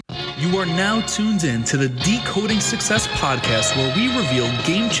You are now tuned in to the Decoding Success podcast, where we reveal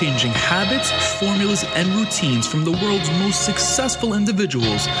game-changing habits, formulas, and routines from the world's most successful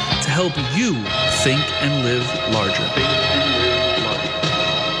individuals to help you think and live larger.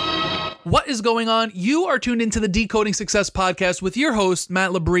 What is going on? You are tuned into the Decoding Success podcast with your host,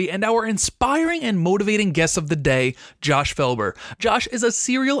 Matt Labrie, and our inspiring and motivating guest of the day, Josh Felber. Josh is a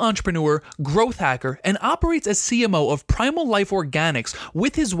serial entrepreneur, growth hacker, and operates as CMO of Primal Life Organics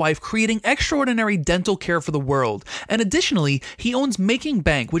with his wife, creating extraordinary dental care for the world. And additionally, he owns Making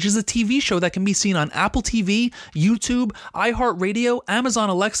Bank, which is a TV show that can be seen on Apple TV, YouTube, iHeartRadio, Amazon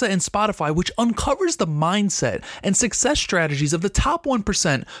Alexa, and Spotify, which uncovers the mindset and success strategies of the top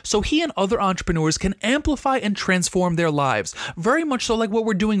 1%, so he and other entrepreneurs can amplify and transform their lives, very much so like what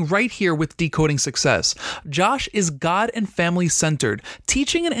we're doing right here with Decoding Success. Josh is God and family centered,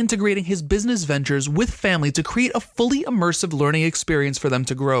 teaching and integrating his business ventures with family to create a fully immersive learning experience for them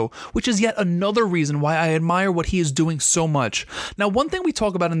to grow, which is yet another reason why I admire what he is doing so much. Now, one thing we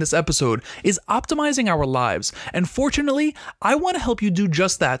talk about in this episode is optimizing our lives, and fortunately, I want to help you do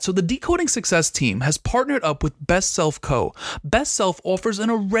just that. So the Decoding Success team has partnered up with Best Self Co. Best Self offers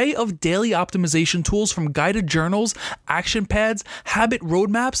an array of daily optimization tools, from guided journals, action pads, habit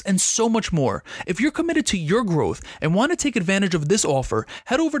roadmaps, and so much more. If you're committed to your growth and want to take advantage of this offer,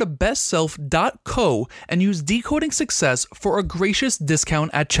 head over to bestself.co and use Decoding Success for a gracious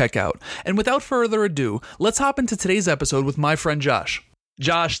discount at checkout. And without further ado, let's hop into today's episode with my friend Josh.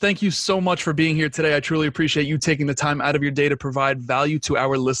 Josh, thank you so much for being here today. I truly appreciate you taking the time out of your day to provide value to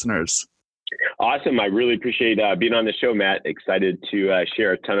our listeners. Awesome. I really appreciate being on the show, Matt. Excited to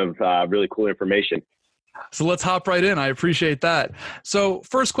share a ton of really cool information. So let's hop right in. I appreciate that. So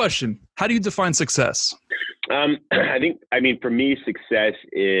first question, how do you define success? I mean, for me, success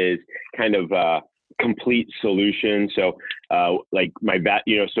is kind of a complete solution. So like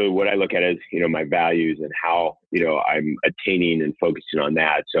so what I look at is, my values and how, I'm attaining and focusing on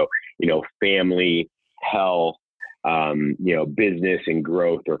that. So, family, health, business and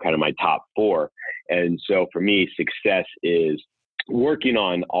growth are kind of my top four. And so for me, success is working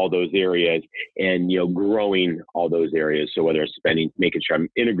on all those areas and, growing all those areas. So whether it's making sure I'm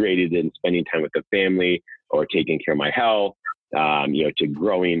integrated and spending time with the family, or taking care of my health, to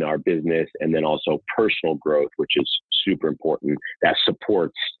growing our business, and then also personal growth, which is super important, that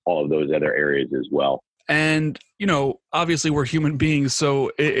supports all of those other areas as well. And, obviously we're human beings,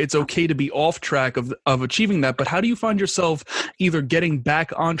 so it's okay to be off track of achieving that. But how do you find yourself either getting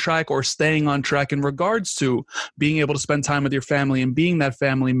back on track or staying on track in regards to being able to spend time with your family and being that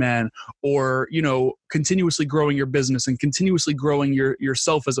family man, or, continuously growing your business and continuously growing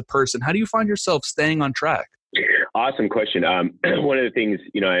yourself as a person? How do you find yourself staying on track? Awesome question. One of the things,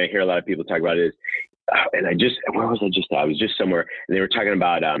 I hear a lot of people talk about is, and where was I just at? I was just somewhere, and they were talking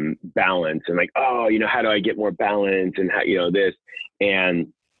about balance, and like, how do I get more balance, and how, this,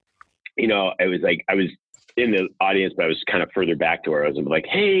 and, it was like, I was in the audience, but I was kind of further back to where I was like,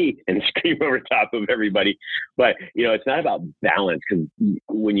 hey, and scream over top of everybody. But, it's not about balance, because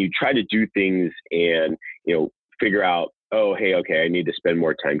when you try to do things and, figure out, oh, hey, okay, I need to spend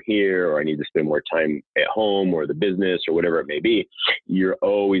more time here, or I need to spend more time at home or the business or whatever it may be, you're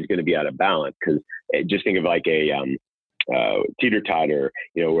always going to be out of balance. Because just think of like a teeter-totter,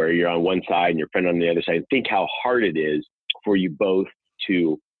 where you're on one side and your friend on the other side. Think how hard it is for you both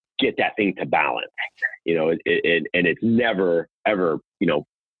to get that thing to balance, and it's never, ever,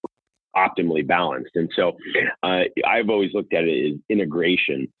 optimally balanced. And so I've always looked at it as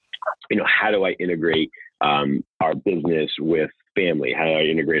integration. How do I integrate our business with family? How do I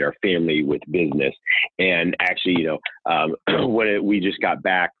integrate our family with business? And actually, we just got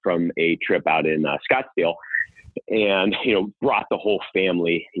back from a trip out in Scottsdale, and, brought the whole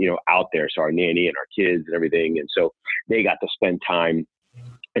family, out there. So our nanny and our kids and everything. And so they got to spend time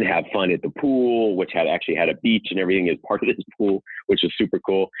and have fun at the pool, which had a beach and everything as part of this pool, which is super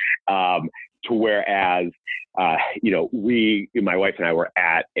cool. To whereas, my wife and I were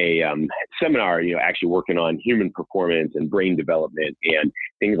at a seminar, actually working on human performance and brain development and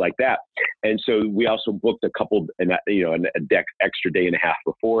things like that. And so we also booked a couple, an extra day and a half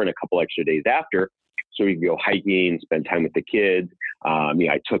before and a couple extra days after, so we could go hiking, spend time with the kids.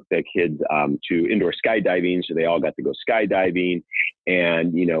 I took the kids to indoor skydiving, so they all got to go skydiving,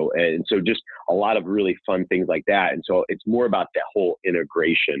 and and so just a lot of really fun things like that. And so it's more about that whole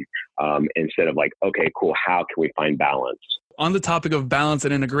integration instead of like, okay, cool, how can we find balance? On the topic of balance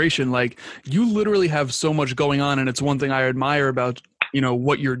and integration, like, you literally have so much going on, and it's one thing I admire about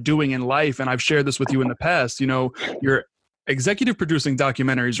what you're doing in life. And I've shared this with you in the past. You're executive producing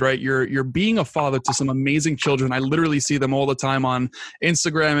documentaries, right? You're being a father to some amazing children. I literally see them all the time on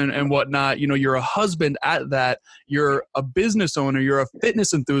Instagram and whatnot. You know, you're a husband at that. You're a business owner. You're a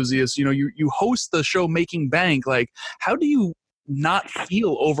fitness enthusiast. You know, you host the show Making Bank. Like, how do you not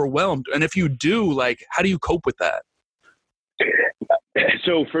feel overwhelmed? And if you do, like, how do you cope with that?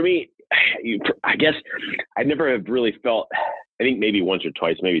 So for me, I guess I never have really felt, I think maybe once or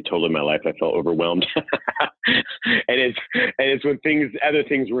twice, maybe totally in my life, I felt overwhelmed. and it's when other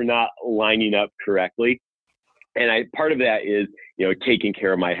things were not lining up correctly. And part of that is, you know, taking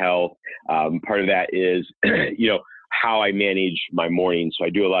care of my health. Part of that is, you know, how I manage my morning. So I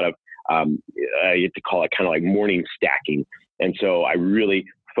do a lot of, I get to call it kind of like morning stacking. And so I really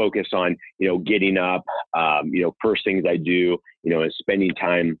focus on, you know, getting up, you know, first things I do, you know, is spending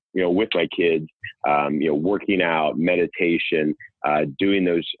time, you know, with my kids, you know, working out, meditation, doing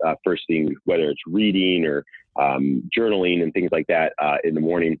those first things, whether it's reading or journaling and things like that in the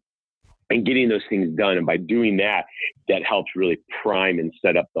morning, and getting those things done. And by doing that, that helps really prime and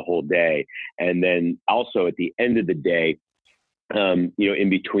set up the whole day. And then also at the end of the day, you know, in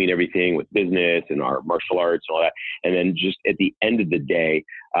between everything with business and our martial arts and all that. And then just at the end of the day,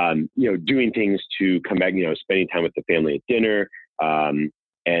 you know, doing things to come back, you know, spending time with the family at dinner.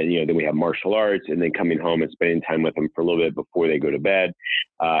 And, you know, then we have martial arts, and then coming home and spending time with them for a little bit before they go to bed.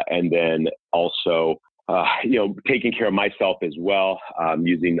 And then also, you know, taking care of myself as well,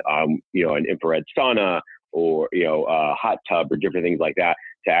 using, you know, an infrared sauna or, you know, a hot tub or different things like that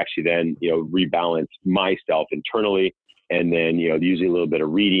to actually then, you know, rebalance myself internally. And then, you know, usually a little bit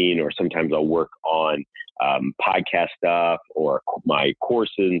of reading, or sometimes I'll work on podcast stuff or my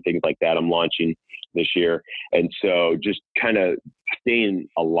courses and things like that I'm launching this year. And so just kind of staying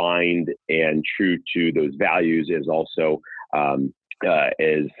aligned and true to those values is also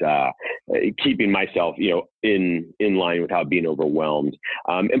keeping myself, you know, in line without being overwhelmed.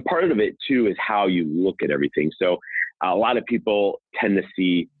 And part of it too is how you look at everything. So a lot of people tend to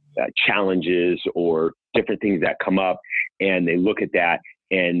see challenges or different things that come up, and they look at that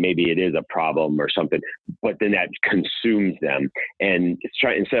and maybe it is a problem or something, but then that consumes them. And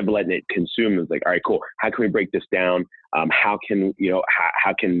instead of letting it consume, it's like, all right, cool. How can we break this down? How can, you know,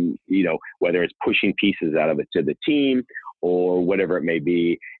 how can, you know, whether it's pushing pieces out of it to the team or whatever it may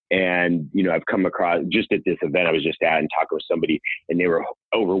be. And, you know, I've come across just at this event I was just at and talking with somebody, and they were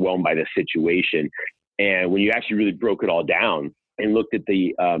overwhelmed by the situation. And when you actually really broke it all down and looked at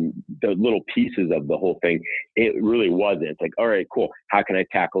the little pieces of the whole thing, it really wasn't. It's like, all right, cool. How can I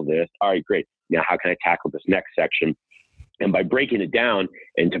tackle this? All right, great. Now, how can I tackle this next section? And by breaking it down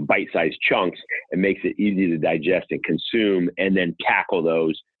into bite-sized chunks, it makes it easy to digest and consume, and then tackle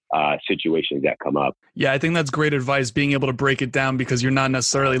those situations that come up. Yeah, I think that's great advice, being able to break it down, because you're not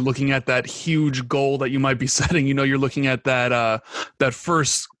necessarily looking at that huge goal that you might be setting. You know, you're looking at that that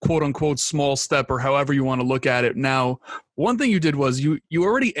first quote unquote small step, or however you want to look at it. Now, one thing you did was you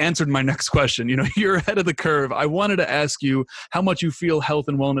already answered my next question. You know, you're ahead of the curve. I wanted to ask you how much you feel health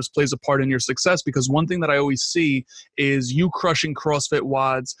and wellness plays a part in your success, because one thing that I always see is you crushing CrossFit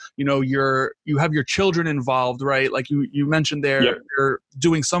WODs. You know, you have your children involved, right? Like you mentioned there, yep. You're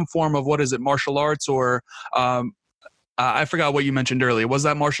doing some form of, what is it, martial arts, or I forgot what you mentioned earlier. Was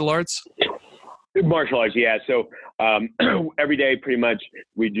that martial arts? Martial arts, yeah. So every day, pretty much,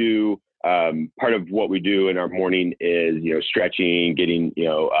 we do. Part of what we do in our morning is, you know, stretching, getting, you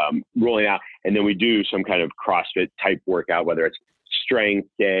know, rolling out, and then we do some kind of CrossFit type workout, whether it's strength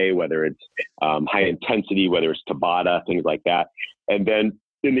day, whether it's high intensity, whether it's Tabata, things like that. And then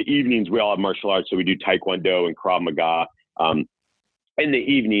in the evenings, we all have martial arts, so we do Taekwondo and Krav Maga. In the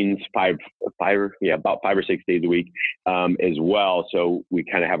evenings, about 5 or 6 days a week as well. So we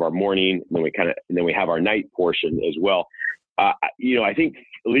kind of have our morning, and then we have our night portion as well. You know, I think,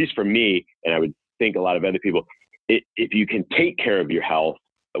 at least for me, and I would think a lot of other people, if you can take care of your health,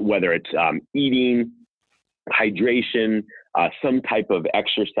 whether it's eating, hydration, some type of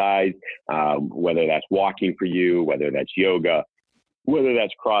exercise, whether that's walking for you, whether that's yoga, whether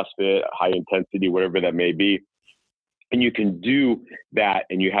that's CrossFit, high intensity, whatever that may be, and you can do that,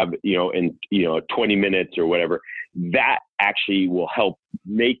 and you have, you know, in, you know, 20 minutes or whatever, that actually will help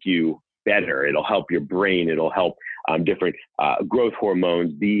make you better. It'll help your brain. It'll help different growth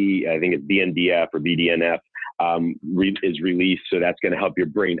hormones. I think it's BNDF or BDNF is released. So that's going to help your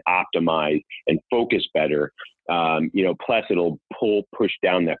brain optimize and focus better. You know, plus it'll push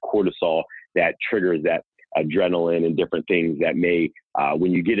down that cortisol that triggers that adrenaline and different things that may,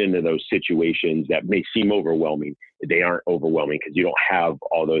 when you get into those situations that may seem overwhelming, they aren't overwhelming because you don't have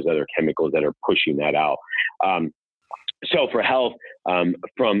all those other chemicals that are pushing that out. So for health,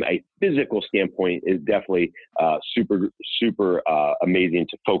 from a physical standpoint, is definitely super amazing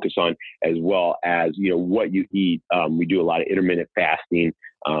to focus on, as well as, what you eat. We do a lot of intermittent fasting,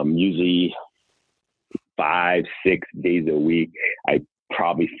 usually 5-6 days a week. I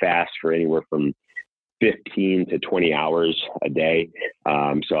probably fast for anywhere from 15 to 20 hours a day.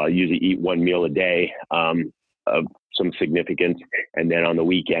 So I'll usually eat one meal a day of some significance. And then on the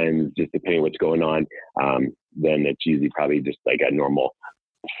weekends, just depending what's going on, then it's usually probably just like a normal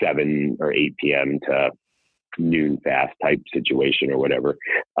 7 or 8 p.m. to noon fast type situation or whatever.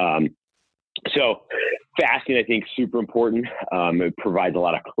 So fasting, I think, super important. It provides a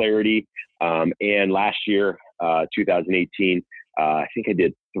lot of clarity. And last year, 2018, I think I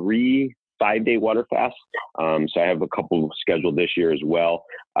did 3 5-day water fasts. So I have a couple scheduled this year as well.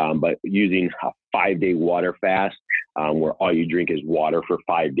 But using a 5-day water fast, where all you drink is water for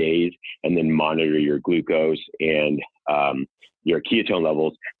 5 days, and then monitor your glucose and your ketone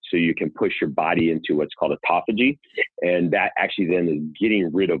levels, so you can push your body into what's called autophagy. And that actually then is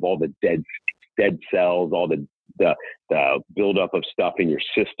getting rid of all the dead cells, all the buildup of stuff in your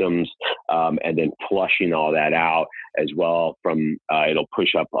systems, and then flushing all that out as well. From it'll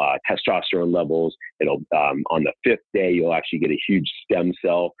push up testosterone levels. It'll on the 5th day, you'll actually get a huge stem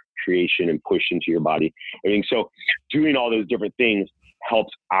cell creation and push into your body. So doing all those different things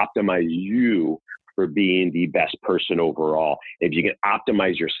helps optimize you for being the best person overall. If you can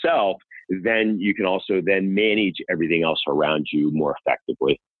optimize yourself, then you can also then manage everything else around you more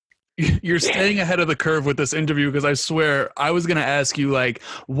effectively. You're staying ahead of the curve with this interview, because I swear I was going to ask you, like,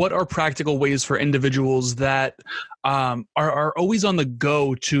 what are practical ways for individuals that are always on the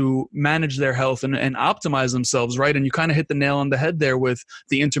go to manage their health and optimize themselves, right? And you kind of hit the nail on the head there with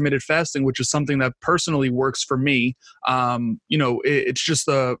the intermittent fasting, which is something that personally works for me. It's just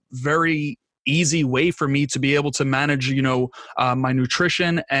a very easy way for me to be able to manage, my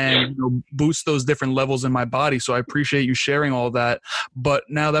nutrition and boost those different levels in my body. So I appreciate you sharing all that. But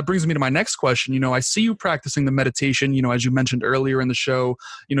now that brings me to my next question. I see you practicing the meditation, as you mentioned earlier in the show,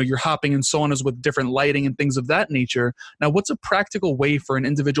 you're hopping in saunas with different lighting and things of that nature. Now, what's a practical way for an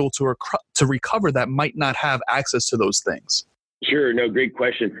individual to recover that might not have access to those things? Sure. No, great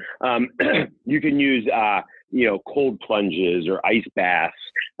question. You can use, cold plunges or ice baths,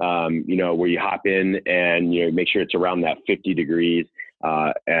 where you hop in and, make sure it's around that 50 degrees.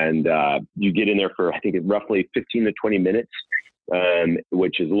 And you get in there for, I think it's roughly 15 to 20 minutes,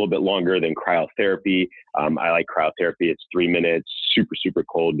 which is a little bit longer than cryotherapy. I like cryotherapy. It's 3 minutes, super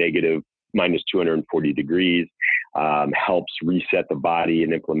cold, negative minus 240 degrees, helps reset the body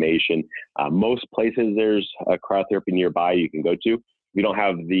and inflammation. Most places there's a cryotherapy nearby you can go to. We don't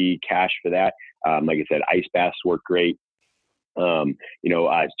have the cash for that. Like I said, ice baths work great.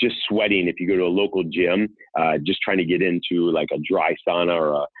 Just sweating. If you go to a local gym, just trying to get into like a dry sauna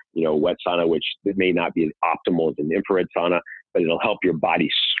or a wet sauna, which may not be as optimal as an infrared sauna, but it'll help your body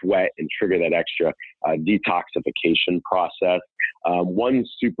sweat and trigger that extra detoxification process. One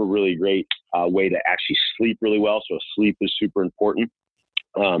super really great way to actually sleep really well, so sleep is super important,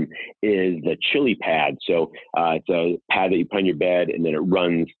 is the chili pad. So it's a pad that you put on your bed, and then it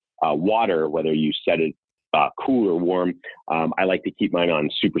runs water, whether you set it cool or warm. I like to keep mine on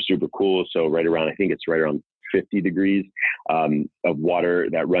super cool. So I think it's right around 50 degrees of water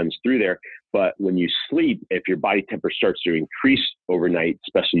that runs through there. But when you sleep, if your body temperature starts to increase overnight,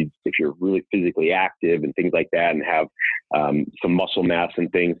 especially if you're really physically active and things like that, and have some muscle mass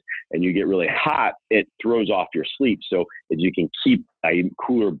and things, and you get really hot, it throws off your sleep. So if you can keep a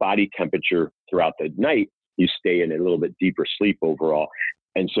cooler body temperature throughout the night, you stay in a little bit deeper sleep overall.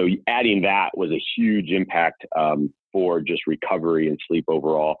 And so adding that was a huge impact for just recovery and sleep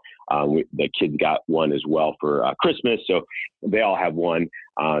overall. The kids got one as well for Christmas. So they all have one.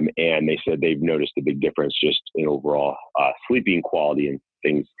 And they said they've noticed a big difference just in overall sleeping quality and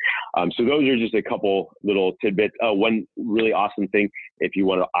things. So those are just a couple little tidbits. One really awesome thing, if you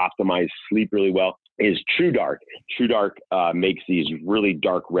want to optimize sleep really well, is TrueDark. TrueDark makes these really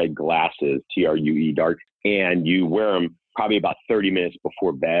dark red glasses, TRUE dark, and you wear them probably about 30 minutes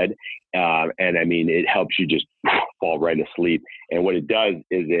before bed. And I mean, it helps you just fall right asleep. And what it does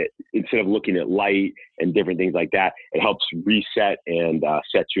is it, instead of looking at light and different things like that, it helps reset and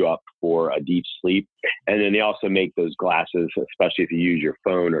set you up for a deep sleep. And then they also make those glasses, especially if you use your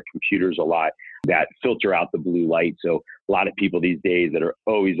phone or computers a lot, that filter out the blue light. So a lot of people these days that are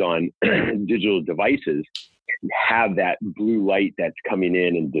always on digital devices have that blue light that's coming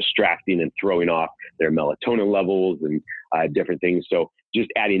in and distracting and throwing off their melatonin levels and different things. So just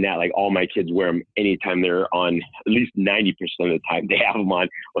adding that, like all my kids wear them anytime they're on, at least 90% of the time they have them on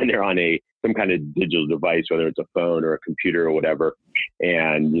when they're on some kind of digital device, whether it's a phone or a computer or whatever.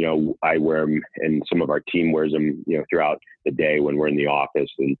 And, I wear them, and some of our team wears them, throughout the day when we're in the office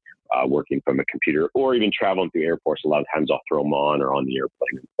and working from a computer, or even traveling through airports. A lot of times I'll throw them on or on the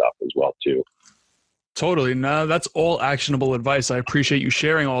airplane and stuff as well too. Totally. No, that's all actionable advice. I appreciate you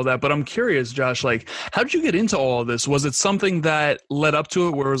sharing all that. But I'm curious, Josh, like, how did you get into all of this? Was it something that led up to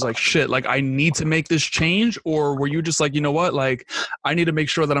it where it was like, shit, like I need to make this change? Or were you just like, you know what, like I need to make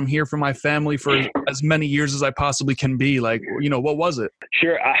sure that I'm here for my family for as many years as I possibly can be? Like, what was it?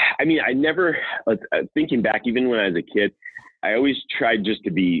 Sure. I mean, I never, thinking back, even when I was a kid, I always tried just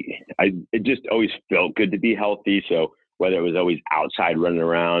to it just always felt good to be healthy. So whether it was always outside running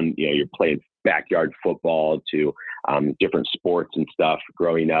around, you're playing backyard football to different sports and stuff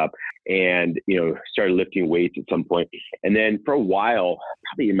growing up, and started lifting weights at some point. And then for a while,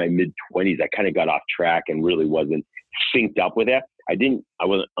 probably in my mid-20s, I kind of got off track and really wasn't synced up with it. I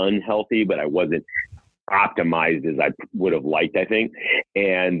wasn't unhealthy, but I wasn't optimized as I would have liked, I think.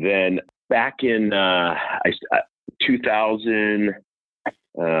 And then back in 2000,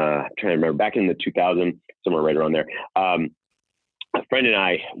 I'm trying to remember, back in the 2000, somewhere right around there, a friend and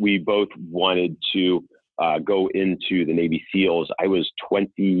I, we both wanted to go into the Navy SEALs. I was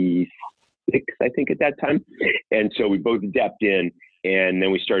 26, I think, at that time. And so we both stepped in, and then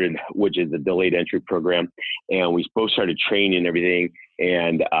we started, which is the delayed entry program. And we both started training and everything.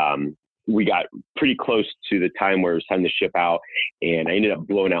 And we got pretty close to the time where it was time to ship out. And I ended up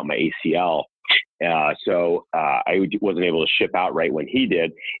blowing out my ACL. So I wasn't able to ship out right when he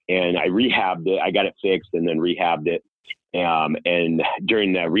did. And I rehabbed it. I got it fixed and then rehabbed it. And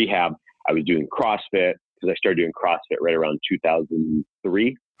during that rehab, I was doing CrossFit, because I started doing CrossFit right around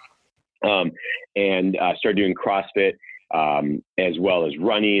 2003. And started doing CrossFit as well as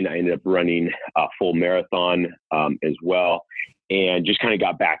running. I ended up running a full marathon as well, and just kind of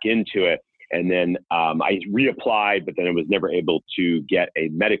got back into it. And then I reapplied, but then I was never able to get a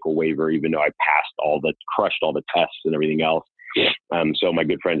medical waiver, even though I crushed all the tests and everything else. So my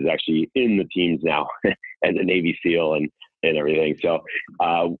good friend is actually in the teams now as a Navy SEAL and everything. So,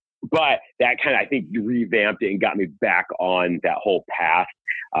 but that kind of, I think, revamped it and got me back on that whole path.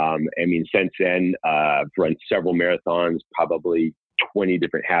 I mean, since then, I've run several marathons, probably 20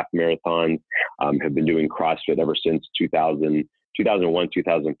 different half marathons, have been doing CrossFit ever since 2001,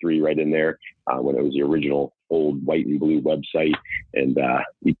 2003, right in there, when it was the original old white and blue website. And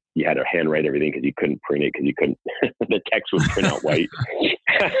you had to handwrite everything because you couldn't print it, because you couldn't, the text would print out white.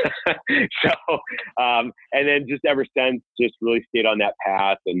 So, and then just ever since, just really stayed on that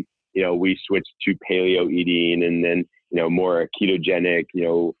path. And, we switched to paleo eating, and then, more ketogenic,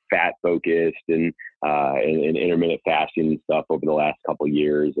 fat focused, and intermittent fasting and stuff over the last couple of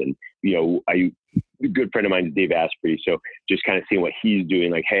years. And, a good friend of mine is Dave Asprey. So just kind of seeing what he's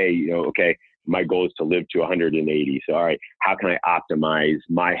doing, like, hey, okay, my goal is to live to 180. So, all right, how can I optimize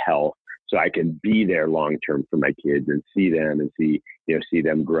my health so I can be there long-term for my kids and see them and see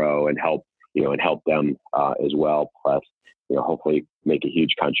them grow and help them as well. Plus, hopefully make a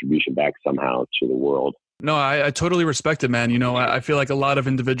huge contribution back somehow to the world. No, I totally respect it, man. I feel like a lot of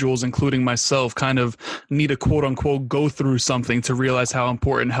individuals, including myself, kind of need to quote unquote go through something to realize how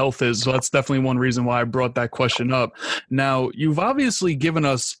important health is. So that's definitely one reason why I brought that question up. Now, you've obviously given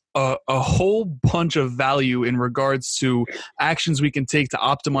us a whole bunch of value in regards to actions we can take to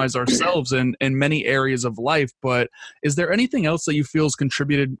optimize ourselves in many areas of life. But is there anything else that you feel has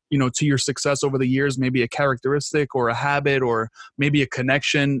contributed, to your success over the years? Maybe a characteristic or a habit or maybe a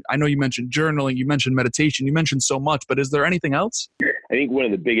connection? I know you mentioned journaling, you mentioned meditation, you mentioned so much, but is there anything else? I think one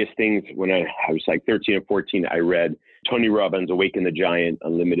of the biggest things when I was like 13 or 14, I read Tony Robbins' Awaken the Giant,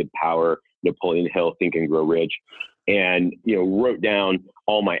 Unlimited Power, Napoleon Hill, Think and Grow Rich. And, wrote down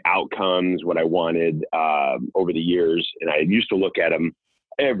all my outcomes, what I wanted over the years. And I used to look at them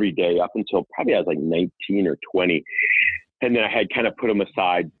every day up until probably I was like 19 or 20. And then I had kind of put them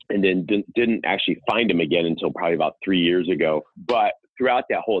aside and then didn't actually find them again until probably about 3 years ago. But throughout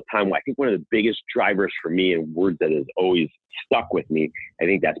that whole time, I think one of the biggest drivers for me and words that has always stuck with me, I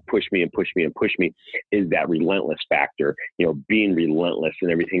think that's pushed me, is that relentless factor, being relentless in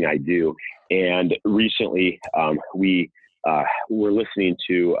everything I do. And recently we were listening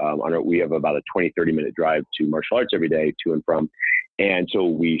to, we have about a 20-30 minute drive to martial arts every day, to and from. And so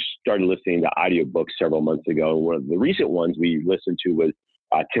we started listening to audiobooks several months ago. One of the recent ones we listened to was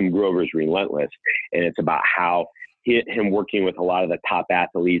Tim Grover's Relentless. And it's about how him working with a lot of the top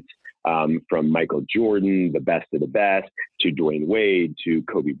athletes from Michael Jordan, the best of the best, to Dwayne Wade, to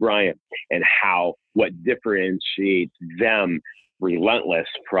Kobe Bryant, and how what differentiates them relentless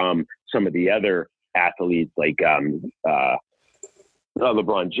from some of the other athletes like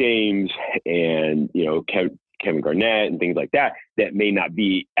LeBron James and, Kevin Garnett and things like that may not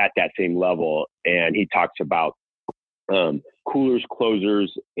be at that same level. And he talks about coolers,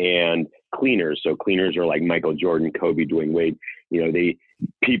 closers, and cleaners. So cleaners are like Michael Jordan, Kobe, Dwayne Wade.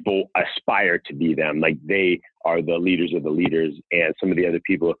 People aspire to be them. Like they are the leaders of the leaders. And some of the other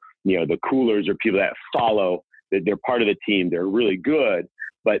people, the coolers are people that follow, that they're part of the team. They're really good,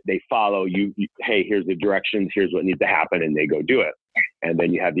 but they follow you. Hey, here's the directions. Here's what needs to happen. And they go do it. And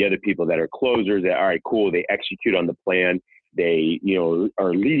then you have the other people that are closers that, all right, cool. They execute on the plan. They,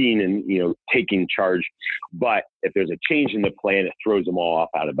 are leading and, taking charge. But if there's a change in the plan, it throws them all off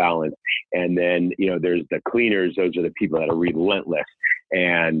out of balance. And then, there's the cleaners. Those are the people that are relentless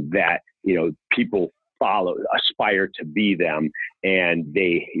and that, people aspire to be them. And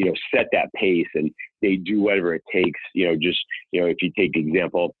they, set that pace and they do whatever it takes, if you take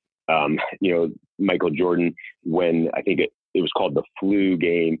example, Michael Jordan, when I think it was called the flu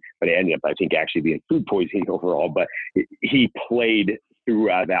game, but it ended up, I think, actually being food poisoning overall. But he played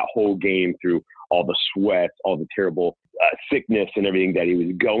throughout that whole game through all the sweat, all the terrible sickness and everything that he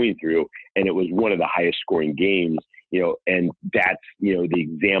was going through. And it was one of the highest scoring games, and that's, the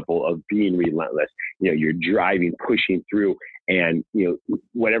example of being relentless. You're driving, pushing through, and,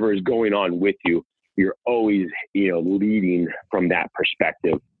 whatever is going on with you, you're always, leading from that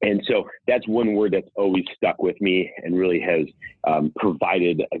perspective. And so that's one word that's always stuck with me and really has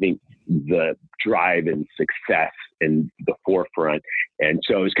provided, I think, the drive and success in the forefront. And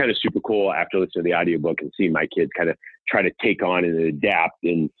so it's kind of super cool after listening to the audiobook and seeing my kids kind of try to take on and adapt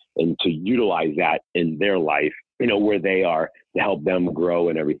and to utilize that in their life, where they are, to help them grow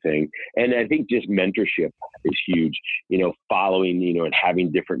and everything. And I think just mentorship is huge, following, and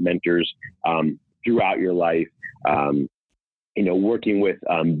having different mentors throughout your life, working with,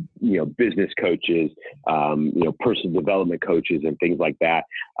 business coaches, personal development coaches and things like that,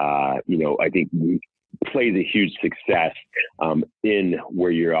 I think plays a huge success in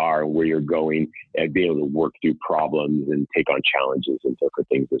where you are and where you're going, and being able to work through problems and take on challenges and different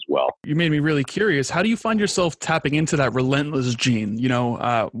things as well. You made me really curious. How do you find yourself tapping into that relentless gene?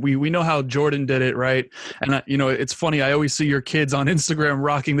 We know how Jordan did it, right? And it's funny. I always see your kids on Instagram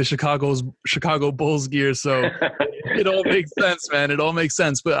rocking the Chicago Bulls gear. So it all makes sense, man. It all makes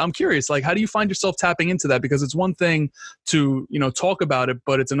sense. But I'm curious, how do you find yourself tapping into that? Because it's one thing to, talk about it,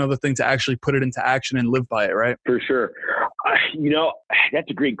 but it's another thing to actually put it into action and live by it, right? For sure. That's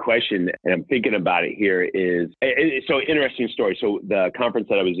a great question. And I'm thinking about it here so interesting story. So the conference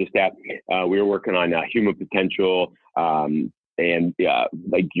that I was just at, we were working on human potential, and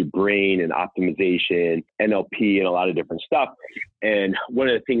like your brain and optimization, NLP, and a lot of different stuff. And one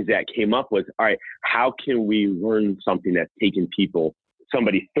of the things that came up was, all right, how can we learn something that's taken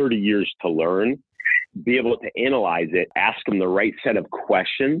somebody 30 years to learn, be able to analyze it, ask them the right set of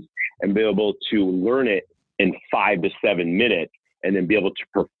questions, and be able to learn it in 5 to 7 minutes, and then be able to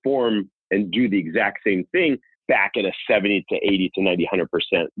perform and do the exact same thing back at a 70 to 80 to 90,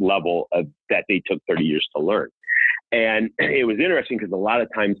 100% level of that they took 30 years to learn. And it was interesting because a lot of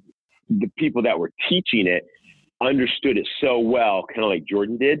times the people that were teaching it understood it so well, kind of like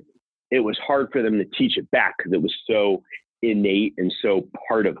Jordan did. It was hard for them to teach it back because it was so innate and so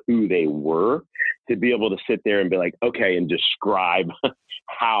part of who they were, to be able to sit there and be like, okay, and describe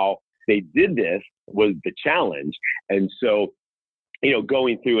how they did this was the challenge. And so,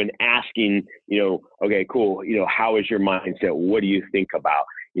 going through and asking, okay, cool. How is your mindset? What do you think about?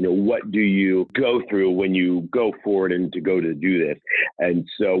 What do you go through when you go forward and to go to do this? And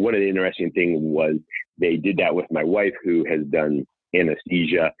so one of the interesting things was they did that with my wife, who has done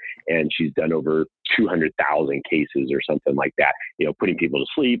anesthesia, and she's done over 200,000 cases or something like that, putting people to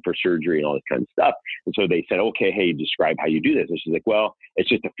sleep for surgery and all this kind of stuff. And so they said, okay, hey, describe how you do this. And she's like, well, it's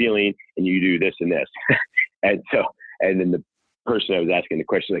just a feeling and you do this and this. and then the person I was asking the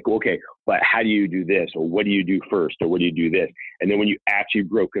question, like, okay, but how do you do this? Or what do you do first? Or what do you do this? And then when you actually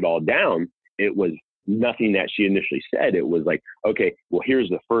broke it all down, it was nothing that she initially said. It was like, okay, well, here's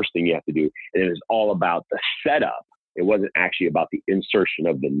the first thing you have to do. And it was all about the setup. It wasn't actually about the insertion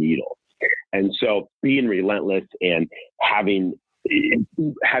of the needle. And so being relentless and having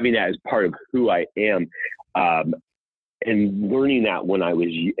that as part of who I am, and learning that when I was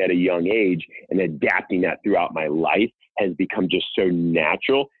at a young age and adapting that throughout my life has become just so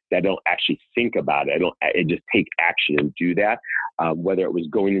natural that I don't actually think about it. I just take action and do that. Whether it was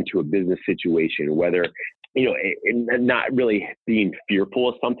going into a business situation, whether and not really being fearful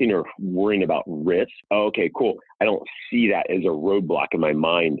of something or worrying about risk. Oh, okay, cool. I don't see that as a roadblock in my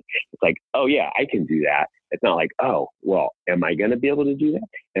mind. It's like, oh yeah, I can do that. It's not like, oh, well, am I going to be able to do that?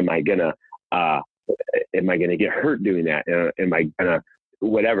 Am I going to get hurt doing that? Am I going to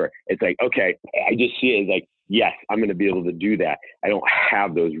whatever? It's like, okay, I just see it as like, yes, I'm going to be able to do that. I don't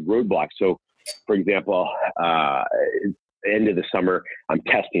have those roadblocks. So for example, end of the summer, I'm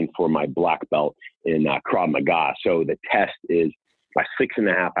testing for my black belt in Krav Maga. So the test is a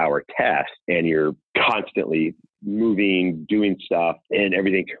 6.5 hour test, and you're constantly moving, doing stuff and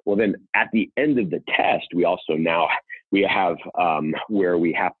everything. Well, then at the end of the test, we also now we have where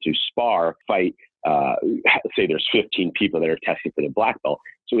we have to fight. Say there's 15 people that are testing for the black belt.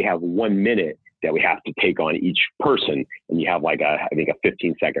 So we have 1 minute that we have to take on each person. And you have like I think a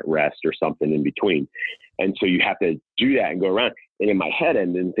 15-second rest or something in between. And so you have to do that and go around. And in my head,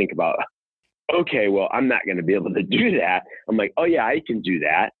 and then think about, okay, well, I'm not going to be able to do that. I'm like, oh yeah, I can do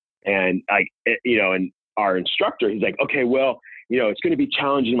that. And and our instructor, he's like, okay, well, it's going to be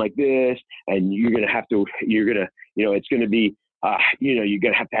challenging like this. And it's going to be, you're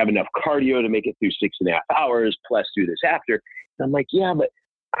going to have enough cardio to make it through 6.5 hours plus do this after. And I'm like, yeah, but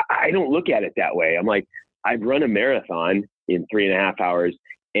I don't look at it that way. I'm like, I've run a marathon in 3.5 hours.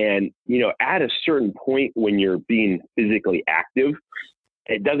 And, at a certain point when you're being physically active,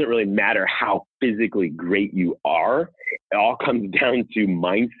 it doesn't really matter how physically great you are. It all comes down to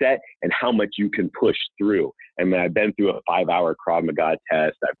mindset and how much you can push through. I mean, I've been through a 5-hour Krav Maga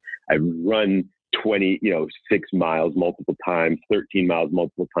test. I've run 6 miles multiple times, 13 miles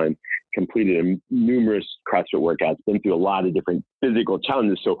multiple times, completed numerous CrossFit workouts, been through a lot of different physical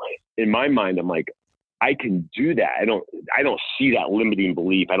challenges. So in my mind, I'm like, I can do that. I don't see that limiting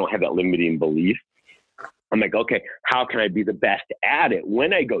belief. I don't have that limiting belief. I'm like, okay, how can I be the best at it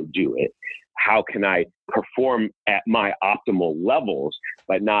when I go do it? How can I perform at my optimal levels,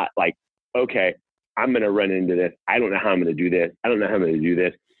 but not like, okay, I'm going to run into this. I don't know how I'm going to do this. I don't know how I'm going to do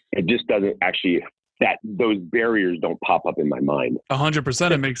this. It just doesn't actually, those barriers don't pop up in my mind.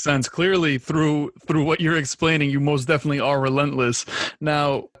 100%. It makes sense. Clearly through what you're explaining, you most definitely are relentless.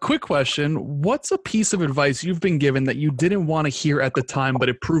 Now, quick question. What's a piece of advice you've been given that you didn't want to hear at the time, but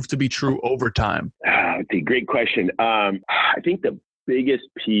it proved to be true over time? It's a great question. I think the biggest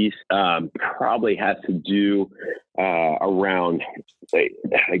piece probably has to do around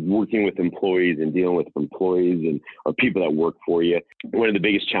like working with employees and dealing with employees or people that work for you. One of the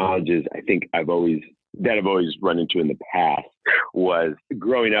biggest challenges I think I've always run into in the past was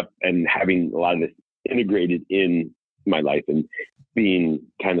growing up and having a lot of this integrated in my life and being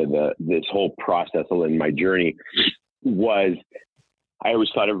kind of this whole process in my journey was I always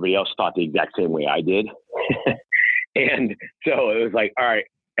thought everybody else thought the exact same way I did. And so it was like, all right.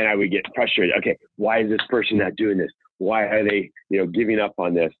 And I would get frustrated. Okay, why is this person not doing this? Why are they, giving up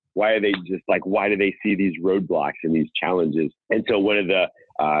on this? Why are they just like, why do they see these roadblocks and these challenges? And so one of the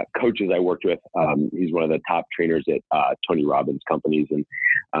coaches I worked with, he's one of the top trainers at Tony Robbins companies. And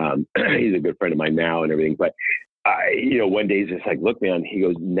he's a good friend of mine now and everything. But, one day he's just like, look, man, he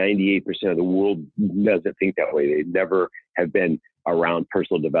goes, 98% of the world doesn't think that way. They never have been around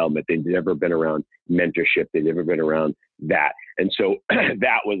personal development. They've never been around mentorship. They've never been around that. And so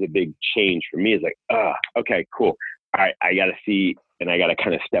that was a big change for me. It's like, okay, cool. All right, I got to see, and I got to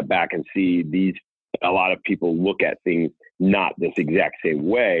kind of step back and see a lot of people look at things not this exact same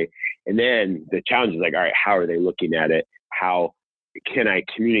way. And then the challenge is like, all right, how are they looking at it? How can I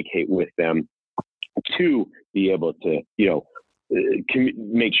communicate with them to be able to,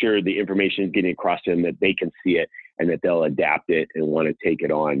 make sure the information is getting across to them, that they can see it and that they'll adapt it and want to take it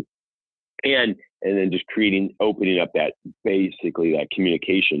on. And then just opening up that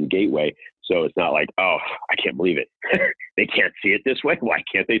communication gateway. So it's not like, oh, I can't believe it. They can't see it this way. Why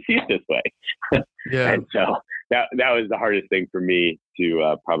can't they see it this way? Yeah. And so that was the hardest thing for me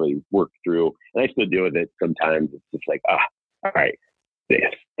to probably work through. And I still deal with it sometimes. It's just like, all right,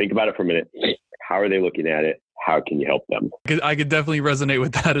 think about it for a minute. How are they looking at it? How can you help them? I could definitely resonate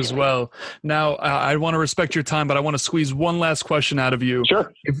with that as well. Now, I want to respect your time, but I want to squeeze one last question out of you.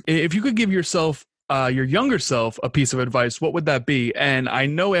 Sure. If you could give yourself, your younger self, a piece of advice, what would that be? And I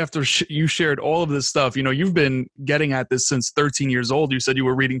know after you shared all of this stuff, you've been getting at this since 13 years old. You said you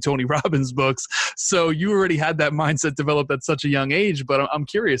were reading Tony Robbins books. So you already had that mindset developed at such a young age. But I'm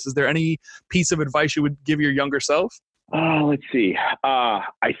curious, is there any piece of advice you would give your younger self? Let's see.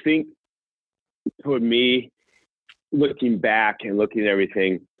 I think for me, looking back and looking at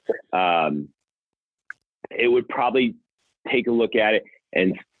everything, it would probably take a look at it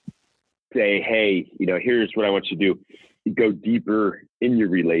and say, hey, here's what I want you to do. go deeper in your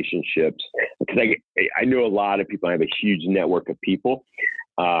relationships, because I know a lot of people. I have a huge network of people,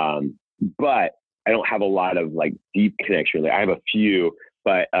 but I don't have a lot of like deep connection. I have a few,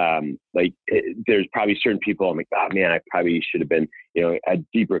 but there's probably certain people I'm like, oh man, I probably should have been, a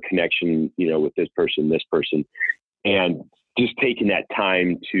deeper connection, with this person, and just taking that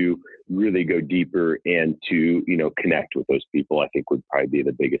time to really go deeper and to, connect with those people, I think would probably be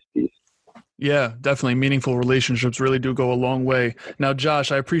the biggest piece. Yeah, definitely. Meaningful relationships really do go a long way. Now,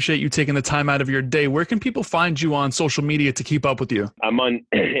 Josh, I appreciate you taking the time out of your day. Where can people find you on social media to keep up with you? I'm on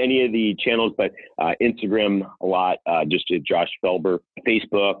any of the channels, but Instagram a lot, just Josh Felber.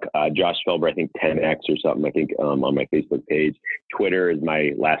 Facebook, Josh Felber, I think 10X or something, I think on my Facebook page. Twitter is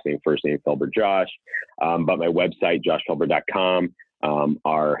my last name, first name, Felber Josh. But my website, joshfelber.com.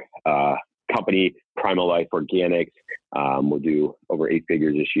 Our company, Primal Life Organics, we'll do over 8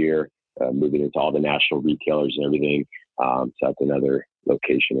 figures this year. Moving into all the national retailers and everything. So that's another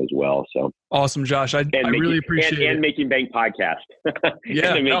location as well. So awesome, Josh. I really appreciate it. And Making Bank podcast.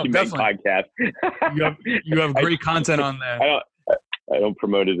 Yeah, Making Bank podcast. you have great content on there. I don't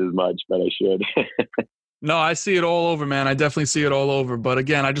promote it as much, but I should. No, I see it all over, man. I definitely see it all over. But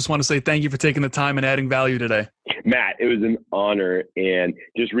again, I just want to say thank you for taking the time and adding value today. Matt, it was an honor, and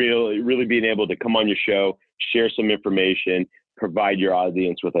just really being able to come on your show, share some information, provide your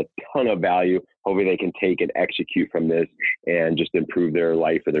audience with a ton of value. Hopefully they can take and execute from this and just improve their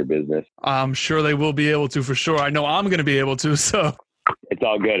life or their business. I'm sure they will be able to, for sure. I know I'm going to be able to. So it's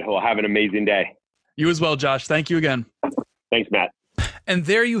all good. Well, have an amazing day. You as well, Josh. Thank you again. Thanks, Matt. And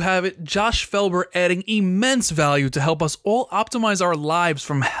there you have it, Josh Felber adding immense value to help us all optimize our lives,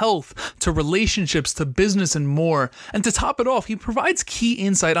 from health to relationships to business and more. And to top it off, he provides key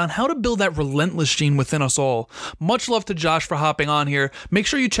insight on how to build that relentless gene within us all. Much love to Josh for hopping on here. Make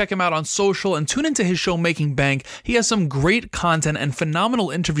sure you check him out on social and tune into his show Making Bank. He has some great content and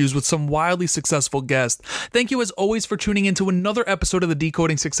phenomenal interviews with some wildly successful guests. Thank you as always for tuning into another episode of the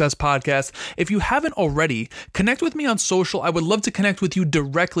Decoding Success podcast. If you haven't already, connect with me on social. I would love to connect with you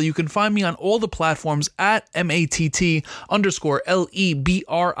directly. You can find me on all the platforms at MATT_LEBRIS.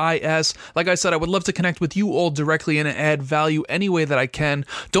 Like I said, I would love to connect with you all directly and add value any way that I can.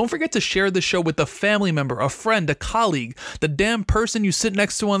 Don't forget to share the show with a family member, a friend, a colleague, the damn person you sit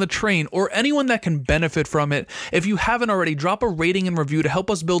next to on the train, or anyone that can benefit from it. If you haven't already, drop a rating and review to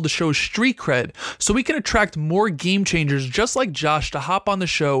help us build the show's street cred so we can attract more game changers just like Josh to hop on the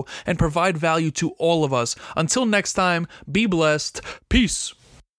show and provide value to all of us. Until next time, be blessed. Peace.